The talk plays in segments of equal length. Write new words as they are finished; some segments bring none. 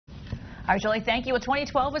All right, Julie, thank you. Well,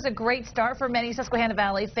 2012 was a great start for many Susquehanna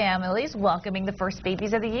Valley families, welcoming the first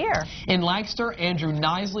babies of the year. In Lancaster, Andrew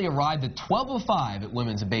Kniesly arrived at 12:05 at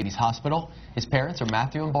Women's and Babies Hospital. His parents are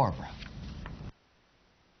Matthew and Barbara.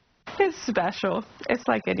 It's special. It's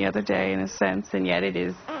like any other day in a sense, and yet it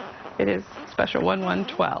is special.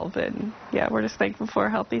 1/1/12, and yeah, we're just thankful for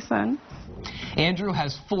a healthy son. Andrew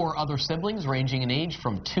has 4 other siblings ranging in age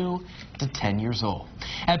from 2 to 10 years old.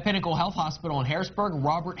 At Pinnacle Health Hospital in Harrisburg,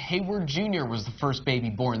 Robert Hayward Jr. was the first baby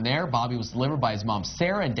born there. Bobby was delivered by his mom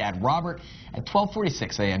Sarah and dad Robert at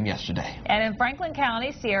 12:46 a.m. yesterday. And in Franklin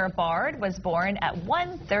County, Sierra Bard was born at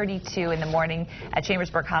 1:32 in the morning at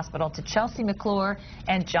Chambersburg Hospital to Chelsea McClure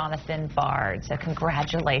and Jonathan Bard. So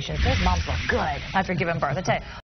congratulations. Those moms look good after giving birth. I tell you.